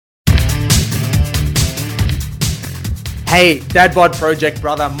Hey, Dad Bod Project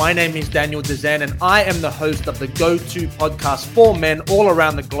brother, my name is Daniel Dezan and I am the host of the go-to podcast for men all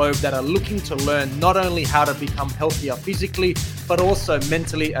around the globe that are looking to learn not only how to become healthier physically, but also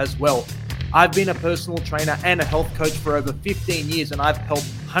mentally as well. I've been a personal trainer and a health coach for over 15 years and I've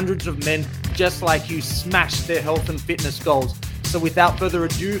helped hundreds of men just like you smash their health and fitness goals. So without further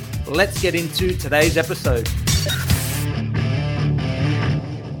ado, let's get into today's episode.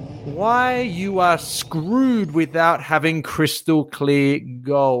 Why you are screwed without having crystal clear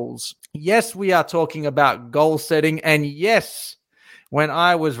goals. Yes, we are talking about goal setting. And yes, when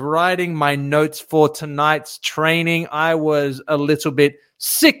I was writing my notes for tonight's training, I was a little bit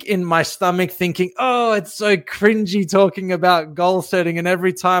sick in my stomach thinking, oh, it's so cringy talking about goal setting. And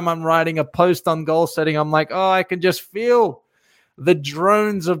every time I'm writing a post on goal setting, I'm like, oh, I can just feel the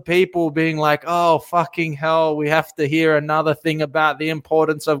drones of people being like, oh, fucking hell, we have to hear another thing about the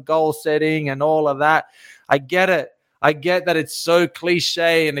importance of goal setting and all of that. I get it. I get that it's so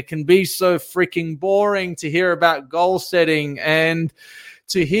cliche and it can be so freaking boring to hear about goal setting and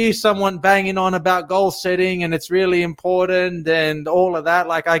to hear someone banging on about goal setting and it's really important and all of that.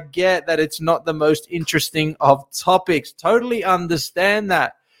 Like, I get that it's not the most interesting of topics. Totally understand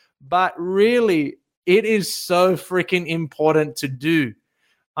that. But really, it is so freaking important to do.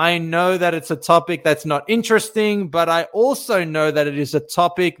 I know that it's a topic that's not interesting, but I also know that it is a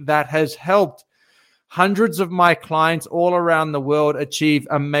topic that has helped hundreds of my clients all around the world achieve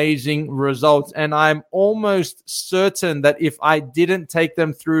amazing results. And I'm almost certain that if I didn't take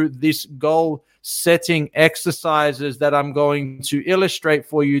them through this goal setting exercises that I'm going to illustrate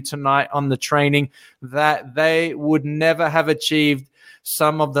for you tonight on the training, that they would never have achieved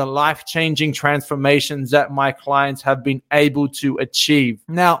some of the life-changing transformations that my clients have been able to achieve.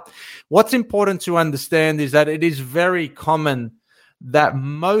 Now, what's important to understand is that it is very common that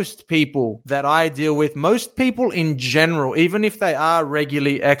most people that I deal with, most people in general, even if they are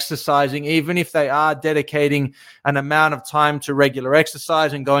regularly exercising, even if they are dedicating an amount of time to regular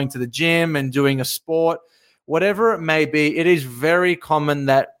exercise and going to the gym and doing a sport, whatever it may be, it is very common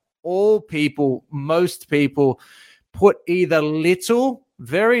that most people put either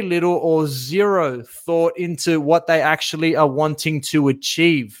very little or zero thought into what they actually are wanting to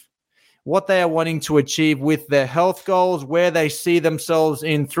achieve. What they are wanting to achieve with their health goals, where they see themselves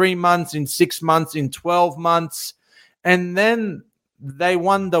in 3 months, in 6 months, in 12 months. And then they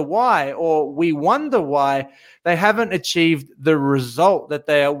wonder why, or we wonder why they haven't achieved the result that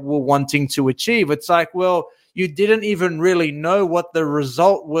they were wanting to achieve. It's like, well, you didn't even really know what the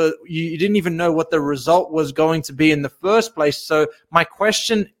result was. You didn't even know what the result was going to be in the first place. So my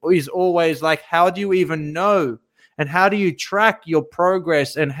question is always like, how do you even know? And how do you track your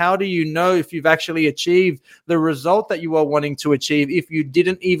progress? And how do you know if you've actually achieved the result that you are wanting to achieve if you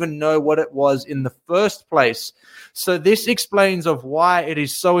didn't even know what it was in the first place? So this explains of why it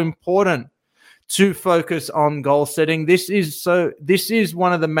is so important to focus on goal setting. This is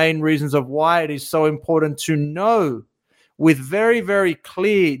one of the main reasons of why it is so important to know with very, very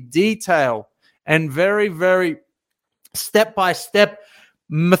clear detail and very, very step-by-step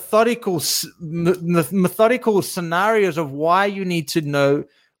methodical scenarios of why you need to know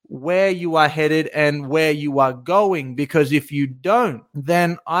where you are headed and where you are going. Because if you don't,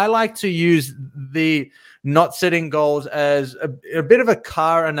 then I like to use the not setting goals as a bit of a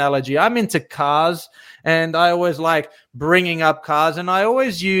car analogy. I'm into cars and I always like bringing up cars, and I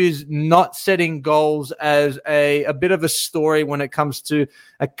always use not setting goals as a bit of a story when it comes to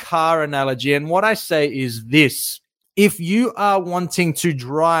a car analogy. And what I say is this: if you are wanting to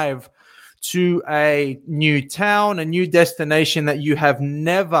drive to a new town, a new destination that you have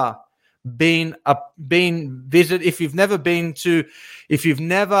never been visit, if you've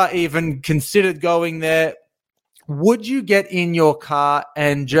never even considered going there, would you get in your car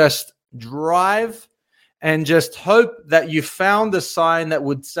and just drive and just hope that you found a sign that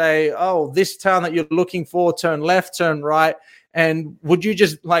would say, oh, this town that you're looking for, turn left, turn right? And would you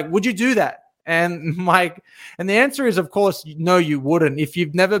do that? And the answer is, of course, no, you wouldn't. If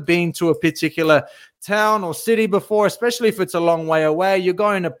you've never been to a particular town or city before, especially if it's a long way away, you're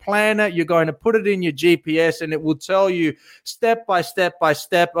going to plan it, you're going to put it in your GPS, and it will tell you step by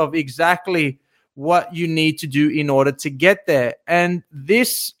step of exactly what you need to do in order to get there. And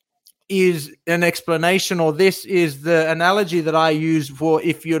this is an explanation, or this is the analogy that I use for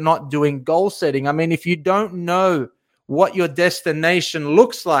if you're not doing goal setting. I mean, if you don't know what your destination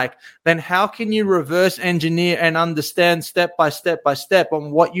looks like, then how can you reverse engineer and understand step by step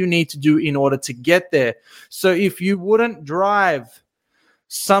on what you need to do in order to get there? So if you wouldn't drive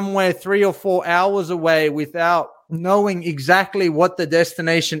somewhere 3 or 4 hours away without knowing exactly what the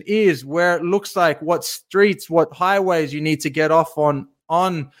destination is, where it looks like, what streets, what highways you need to get off on,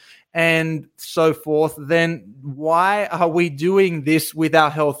 and so forth, then why are we doing this with our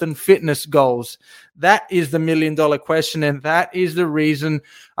health and fitness goals? That is the $1 million question. And that is the reason,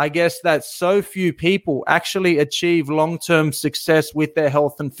 I guess, that so few people actually achieve long-term success with their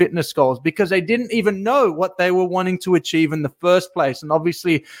health and fitness goals, because they didn't even know what they were wanting to achieve in the first place. And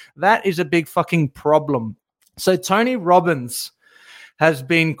obviously that is a big fucking problem. So Tony Robbins has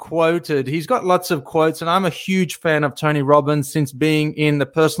been quoted. He's got lots of quotes, and I'm a huge fan of Tony Robbins since being in the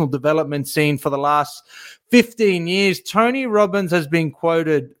personal development scene for the last 15 years. Tony Robbins has been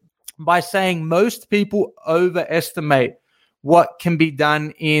quoted by saying most people overestimate what can be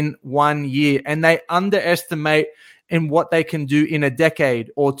done in 1 year, and they underestimate in what they can do in a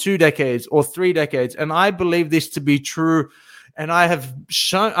decade or 2 decades or 3 decades. And I believe this to be true. And I have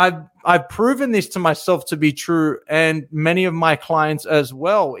shown, I've proven this to myself to be true, and many of my clients as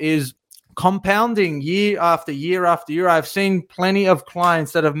well, is compounding year after year after year. I've seen plenty of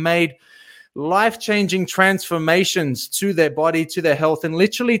clients that have made life-changing transformations to their body, to their health, and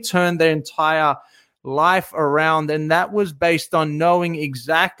literally turned their entire life around. And that was based on knowing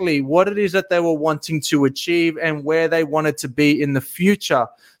exactly what it is that they were wanting to achieve and where they wanted to be in the future,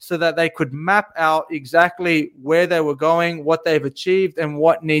 so that they could map out exactly where they were going, what they've achieved, and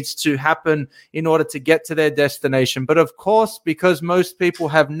what needs to happen in order to get to their destination. But of course, because most people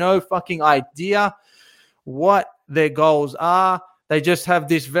have no fucking idea what their goals are, they just have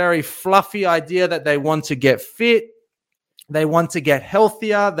this very fluffy idea that they want to get fit, they want to get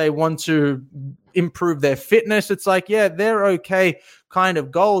healthier, they want to improve their fitness. It's like, yeah, they're okay kind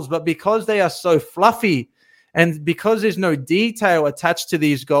of goals, but because they are so fluffy and because there's no detail attached to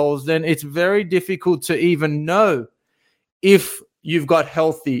these goals, then it's very difficult to even know if you've got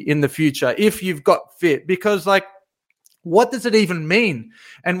healthy in the future, if you've got fit, because like, what does it even mean?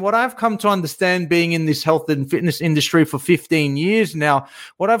 And what I've come to understand, being in this health and fitness industry for 15 years now,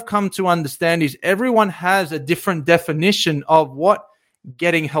 what I've come to understand is everyone has a different definition of what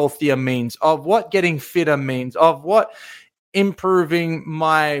getting healthier means, of what getting fitter means, of what improving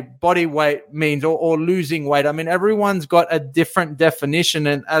my body weight means, or losing weight. I mean, everyone's got a different definition.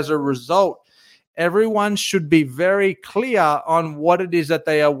 And as a result, everyone should be very clear on what it is that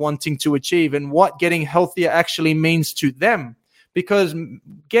they are wanting to achieve and what getting healthier actually means to them. Because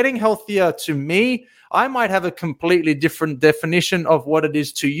getting healthier to me, I might have a completely different definition of what it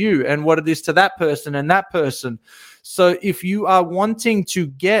is to you and what it is to that person and that person. So if you are wanting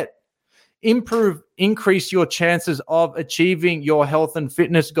to increase your chances of achieving your health and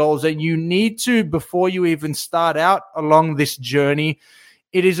fitness goals, and you need to, before you even start out along this journey,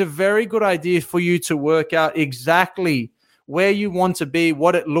 it is a very good idea for you to work out exactly where you want to be,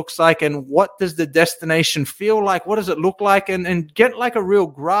 what it looks like, and what does the destination feel like, what does it look like, and get like a real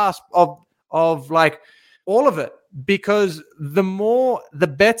grasp of like all of it. Because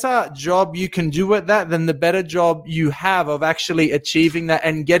the better job you can do at that, then the better job you have of actually achieving that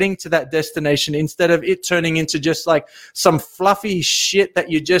and getting to that destination, instead of it turning into just like some fluffy shit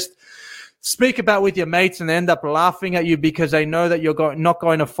that you just speak about with your mates and they end up laughing at you because they know that you're not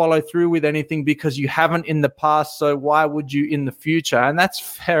going to follow through with anything because you haven't in the past. So why would you in the future? And that's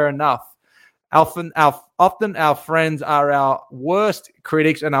fair enough. Often our friends are our worst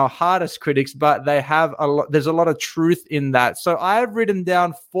critics and our hardest critics, but there's a lot of truth in that. So I have written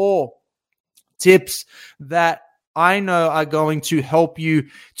down 4 tips that I know are going to help you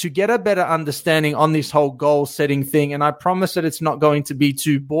to get a better understanding on this whole goal setting thing. And I promise that it's not going to be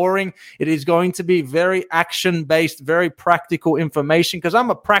too boring. It is going to be very action-based, very practical information, because I'm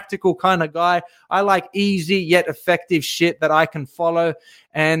a practical kind of guy. I like easy yet effective shit that I can follow.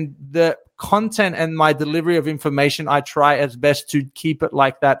 And the content and my delivery of information, I try as best to keep it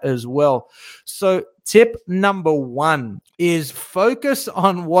like that as well. So tip number 1 is focus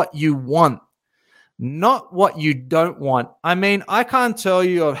on what you want, not what you don't want. I mean, I can't tell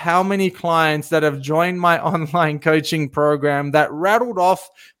you of how many clients that have joined my online coaching program that rattled off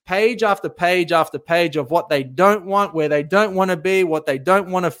page after page after page of what they don't want, where they don't want to be, what they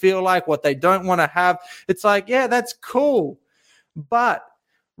don't want to feel like, what they don't want to have. It's like, yeah, that's cool. But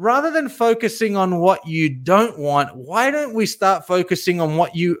rather than focusing on what you don't want, why don't we start focusing on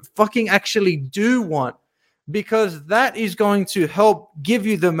what you fucking actually do want? Because that is going to help give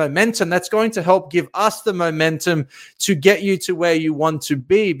you the momentum. That's going to help give us the momentum to get you to where you want to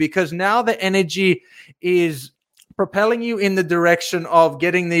be. Because now the energy is propelling you in the direction of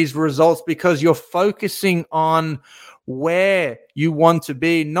getting these results, because you're focusing on where you want to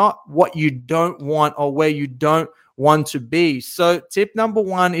be, not what you don't want or where you don't want to be. So tip number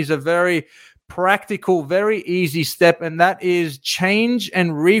 1 is a very practical, very easy step, and that is change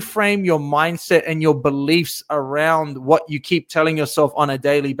and reframe your mindset and your beliefs around what you keep telling yourself on a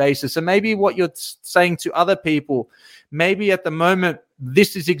daily basis. And maybe what you're saying to other people, maybe at the moment,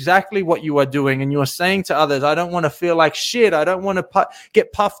 this is exactly what you are doing. And you are saying to others, I don't want to feel like shit. I don't want to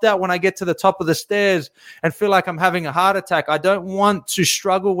get puffed out when I get to the top of the stairs and feel like I'm having a heart attack. I don't want to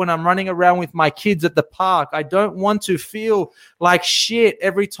struggle when I'm running around with my kids at the park. I don't want to feel like shit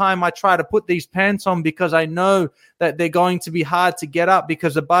every time I try to put these pants on because I know that they're going to be hard to get up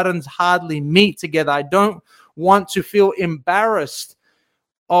because the buttons hardly meet together. I don't want to feel embarrassed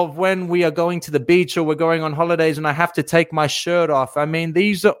of when we are going to the beach or we're going on holidays and I have to take my shirt off. I mean,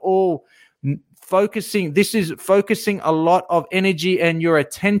 these are all focusing a lot of energy and your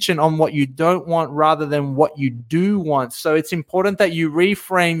attention on what you don't want rather than what you do want. So it's important that you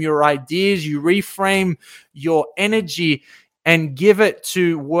reframe your ideas, you reframe your energy and give it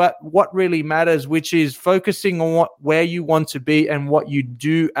to what really matters, which is focusing on where you want to be and what you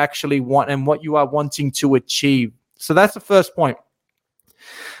do actually want and what you are wanting to achieve. So that's the first point.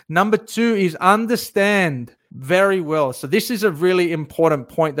 Number 2 is understand very well. So this is a really important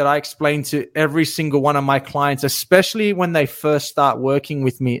point that I explain to every single one of my clients, especially when they first start working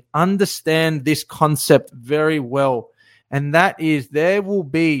with me. Understand this concept very well. And that is there will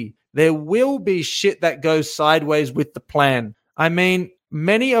be shit that goes sideways with the plan. I mean,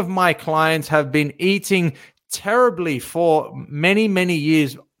 many of my clients have been eating terribly for many, many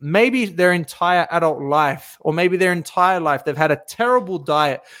years. Maybe their entire adult life, or maybe their entire life, they've had a terrible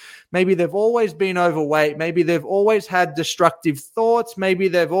diet. Maybe they've always been overweight. Maybe they've always had destructive thoughts. Maybe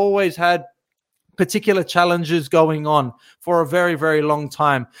they've always had particular challenges going on for a very, very long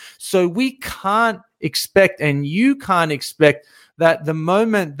time. So we can't expect, and you can't expect, that the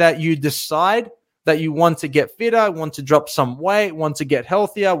moment that you decide that you want to get fitter, want to drop some weight, want to get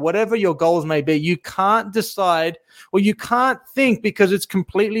healthier, whatever your goals may be, you can't decide or you can't think, because it's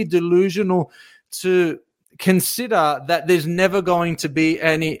completely delusional to consider that there's never going to be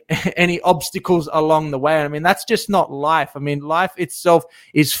any obstacles along the way. I mean, that's just not life. I mean, life itself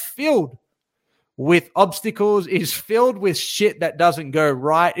is filled with obstacles, is filled with shit that doesn't go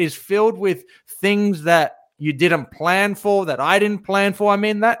right, is filled with things that you didn't plan for, that I didn't plan for. I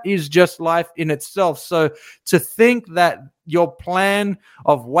mean, that is just life in itself. So to think that your plan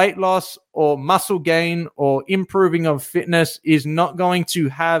of weight loss or muscle gain or improving of fitness is not going to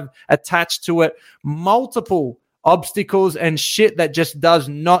have attached to it multiple obstacles and shit that just does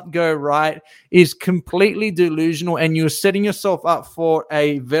not go right is completely delusional, and you're setting yourself up for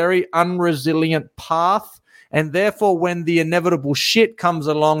a very unresilient path. And therefore, when the inevitable shit comes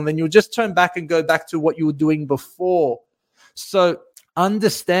along, then you'll just turn back and go back to what you were doing before. So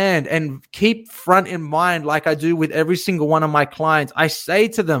understand and keep front in mind, like I do with every single one of my clients. I say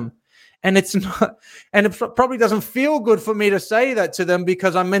to them, and it's not, and it probably doesn't feel good for me to say that to them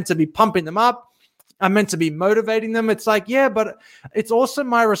because I'm meant to be pumping them up. I'm meant to be motivating them. It's like, yeah, but it's also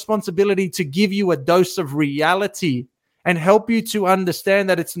my responsibility to give you a dose of reality and help you to understand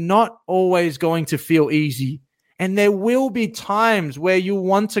that it's not always going to feel easy. And there will be times where you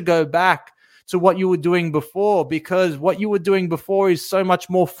want to go back to what you were doing before, because what you were doing before is so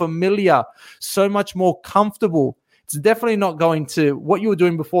much more familiar, so much more comfortable. It's definitely not going to, what you were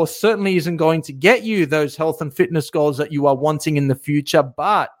doing before certainly isn't going to get you those health and fitness goals that you are wanting in the future.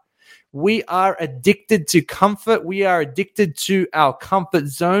 But we are addicted to comfort. We are addicted to our comfort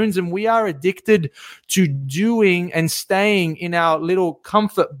zones, and we are addicted to doing and staying in our little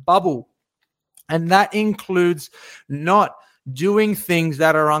comfort bubble. And that includes not doing things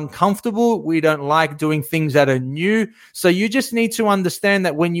that are uncomfortable. We don't like doing things that are new. So you just need to understand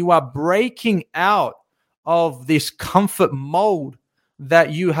that when you are breaking out of this comfort mold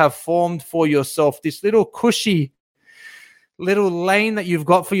that you have formed for yourself, this little cushy little lane that you've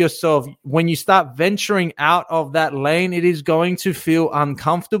got for yourself, when you start venturing out of that lane, it is going to feel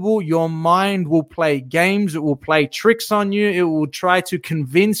uncomfortable. Your mind will play games. It will play tricks on you. It will try to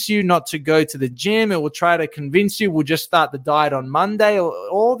convince you not to go to the gym. It will try to convince you we'll just start the diet on Monday.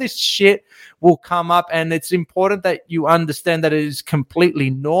 All this shit will come up, and it's important that you understand that it is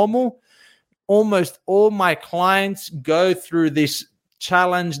completely normal. Almost all my clients go through this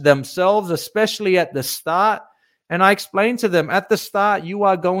challenge themselves, especially at the start. And I explained to them at the start, you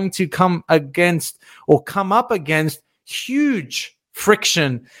are going to come up against huge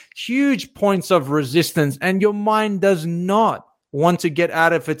friction, huge points of resistance, and your mind does not want to get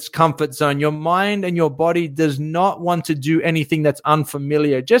out of its comfort zone. Your mind and your body does not want to do anything that's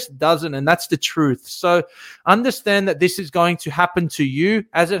unfamiliar. It just doesn't. And that's the truth. So understand that this is going to happen to you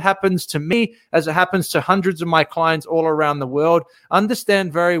as it happens to me, as it happens to hundreds of my clients all around the world.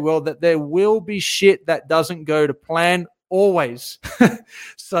 Understand very well that there will be shit that doesn't go to plan always.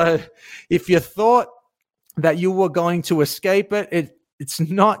 So if you thought that you were going to escape it, it's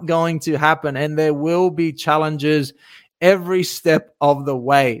not going to happen. And there will be challenges every step of the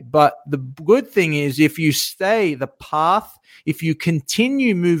way. But the good thing is, if you stay the path, if you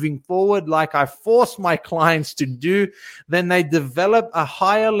continue moving forward like I force my clients to do, then they develop a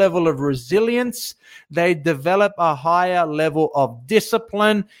higher level of resilience, they develop a higher level of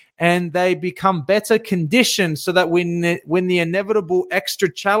discipline, and they become better conditioned so that when the inevitable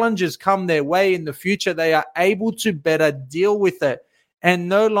extra challenges come their way in the future, they are able to better deal with it. And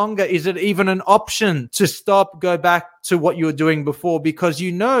no longer is it even an option to stop, go back to what you were doing before, because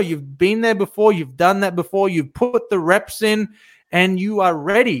you know you've been there before, you've done that before, you've put the reps in, and you are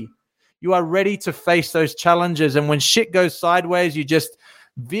ready. You are ready to face those challenges. And when shit goes sideways, you just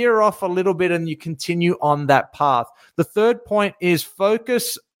veer off a little bit and you continue on that path. The third point is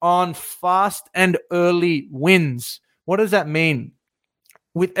focus on fast and early wins. What does that mean?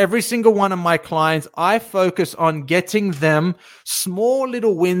 With every single one of my clients, I focus on getting them small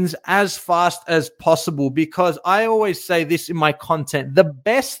little wins as fast as possible, because I always say this in my content: the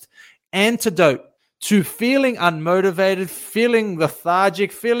best antidote to feeling unmotivated, feeling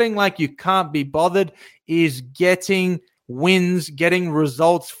lethargic, feeling like you can't be bothered is getting wins, getting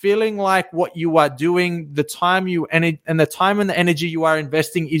results, feeling like what you are doing, the time and the time and the energy you are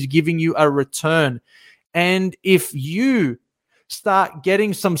investing is giving you a return. And if you start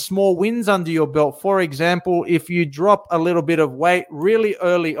getting some small wins under your belt. For example, if you drop a little bit of weight really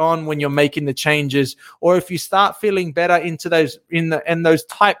early on when you're making the changes, or if you start feeling better into those and those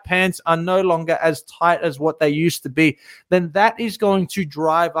tight pants are no longer as tight as what they used to be, then that is going to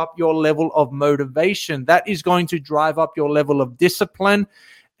drive up your level of motivation. That is going to drive up your level of discipline.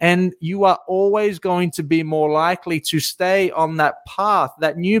 And you are always going to be more likely to stay on that path,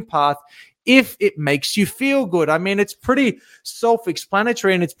 that new path, if it makes you feel good. I mean, it's pretty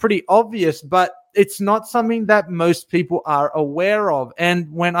self-explanatory and it's pretty obvious, but it's not something that most people are aware of.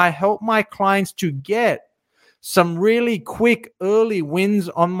 And when I help my clients to get some really quick early wins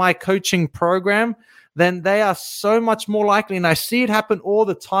on my coaching program, then they are so much more likely, and I see it happen all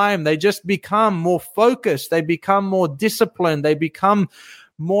the time, they just become more focused, they become more disciplined, they become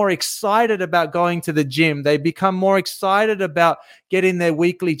more excited about going to the gym. They become more excited about getting their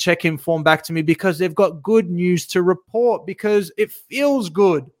weekly check-in form back to me, because they've got good news to report, because it feels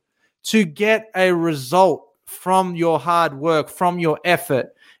good to get a result from your hard work, from your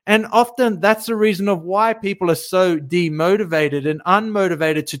effort. And often that's the reason of why people are so demotivated and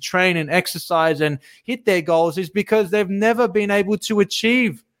unmotivated to train and exercise and hit their goals, is because they've never been able to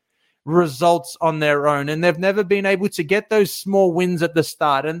achieve results on their own, and they've never been able to get those small wins at the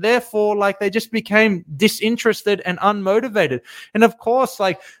start, and therefore they just became disinterested and unmotivated. And of course,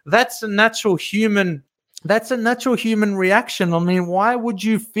 that's a natural human reaction. I mean, why would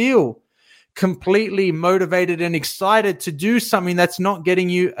you feel completely motivated and excited to do something that's not getting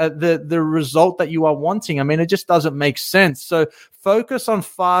you the result that you are wanting? I mean, it just doesn't make sense. So focus on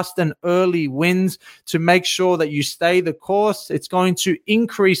fast and early wins to make sure that you stay the course. It's going to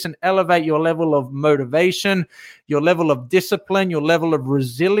increase and elevate your level of motivation, your level of discipline, your level of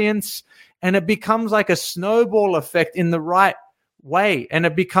resilience, and it becomes like a snowball effect in the right way. And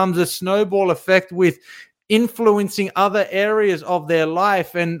it becomes a snowball effect with influencing other areas of their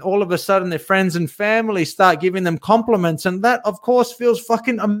life, and all of a sudden their friends and family start giving them compliments, and that of course feels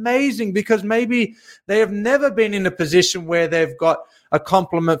fucking amazing, because maybe they have never been in a position where they've got a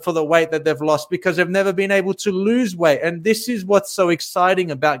compliment for the weight that they've lost, because they've never been able to lose weight. And this is what's so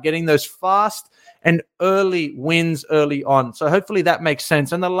exciting about getting those fast and early wins early on. So hopefully that makes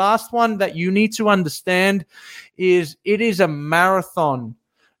sense. And the last one that you need to understand is it is a marathon,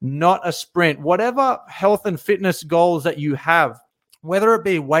 not a sprint. Whatever health and fitness goals that you have, whether it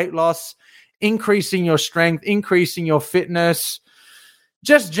be weight loss, increasing your strength, increasing your fitness,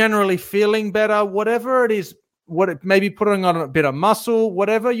 just generally feeling better, whatever it is, maybe putting on a bit of muscle,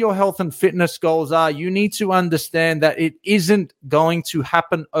 whatever your health and fitness goals are, you need to understand that it isn't going to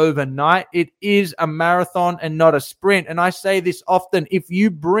happen overnight. It is a marathon and not a sprint. And I say this often: if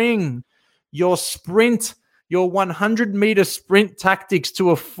you bring your 100-meter sprint tactics to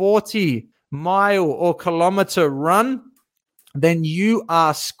a 40-mile or kilometer run, then you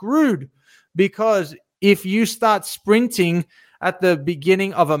are screwed. Because if you start sprinting at the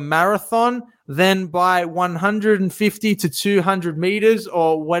beginning of a marathon, then by 150 to 200 meters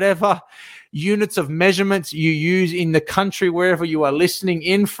or whatever units of measurements you use in the country, wherever you are listening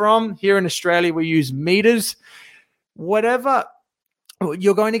in from. Here in Australia, we use meters. Whatever,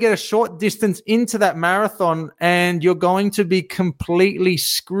 you're going to get a short distance into that marathon and you're going to be completely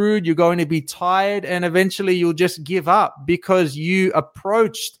screwed. You're going to be tired and eventually you'll just give up because you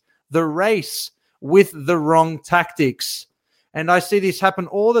approached the race with the wrong tactics. And I see this happen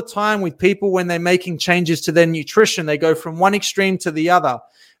all the time with people when they're making changes to their nutrition. They go from one extreme to the other.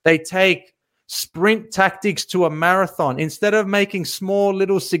 They take sprint tactics to a marathon. Instead of making small,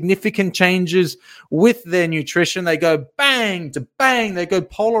 little, significant changes with their nutrition, they go bang to bang. They go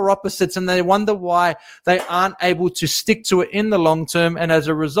polar opposites and they wonder why they aren't able to stick to it in the long term. And as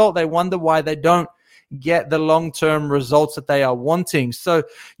a result, they wonder why they don't get the long-term results that they are wanting. So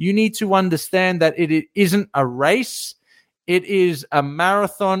you need to understand that it isn't a race. It is a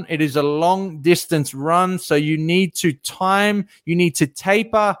marathon. It is a long distance run. So you need to time, you need to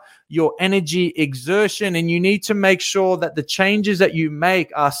taper your energy exertion, and you need to make sure that the changes that you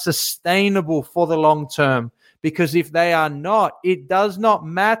make are sustainable for the long term. Because if they are not, it does not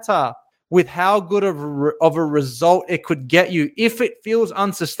matter with how good of a result it could get you. If it feels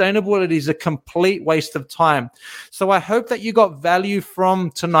unsustainable, it is a complete waste of time. So I hope that you got value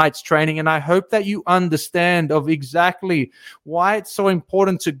from tonight's training, and I hope that you understand of exactly why it's so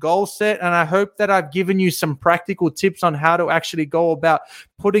important to goal set. And I hope that I've given you some practical tips on how to actually go about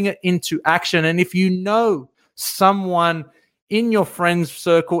putting it into action. And if you know someone in your friends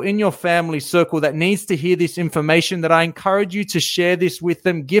circle, in your family circle that needs to hear this information, that I encourage you to share this with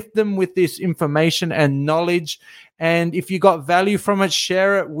them, gift them with this information and knowledge. And if you got value from it,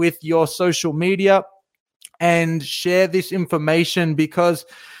 share it with your social media and share this information, because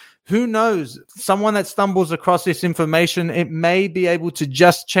who knows, someone that stumbles across this information, it may be able to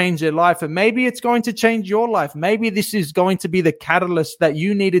just change their life, and maybe it's going to change your life. Maybe this is going to be the catalyst that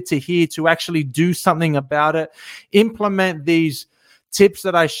you needed to hear to actually do something about it. Implement these tips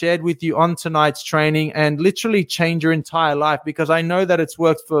that I shared with you on tonight's training and literally change your entire life, because I know that it's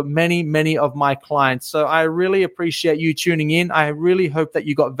worked for many, many of my clients. So I really appreciate you tuning in. I really hope that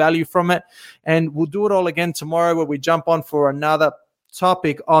you got value from it, and we'll do it all again tomorrow where we jump on for another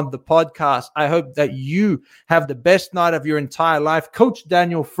topic on the podcast. I hope that you have the best night of your entire life. Coach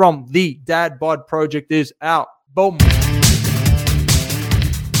Daniel from the Dad Bod Project is out. Boom.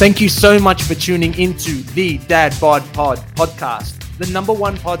 Thank you so much for tuning into the Dad Bod podcast, the number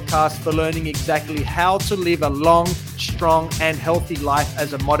one podcast for learning exactly how to live a long, strong, and healthy life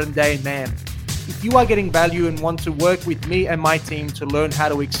as a modern day man. If you are getting value and want to work with me and my team to learn how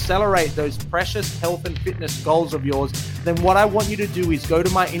to accelerate those precious health and fitness goals of yours, then what I want you to do is go to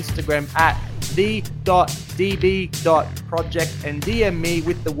my Instagram at the.db.project and DM me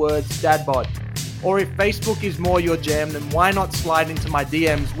with the words DadBod. Or if Facebook is more your jam, then why not slide into my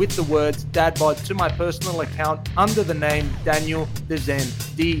DMs with the words DadBod to my personal account under the name Daniel Dezen,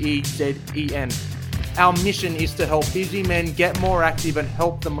 Dezen. Our mission is to help busy men get more active and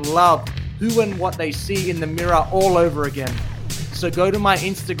help them love who and what they see in the mirror all over again. So go to my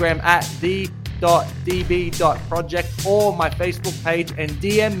Instagram at the.db.project or my Facebook page and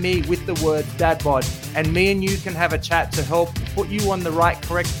DM me with the word DadBod, and me and you can have a chat to help put you on the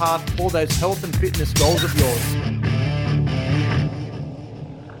correct path for those health and fitness goals of yours.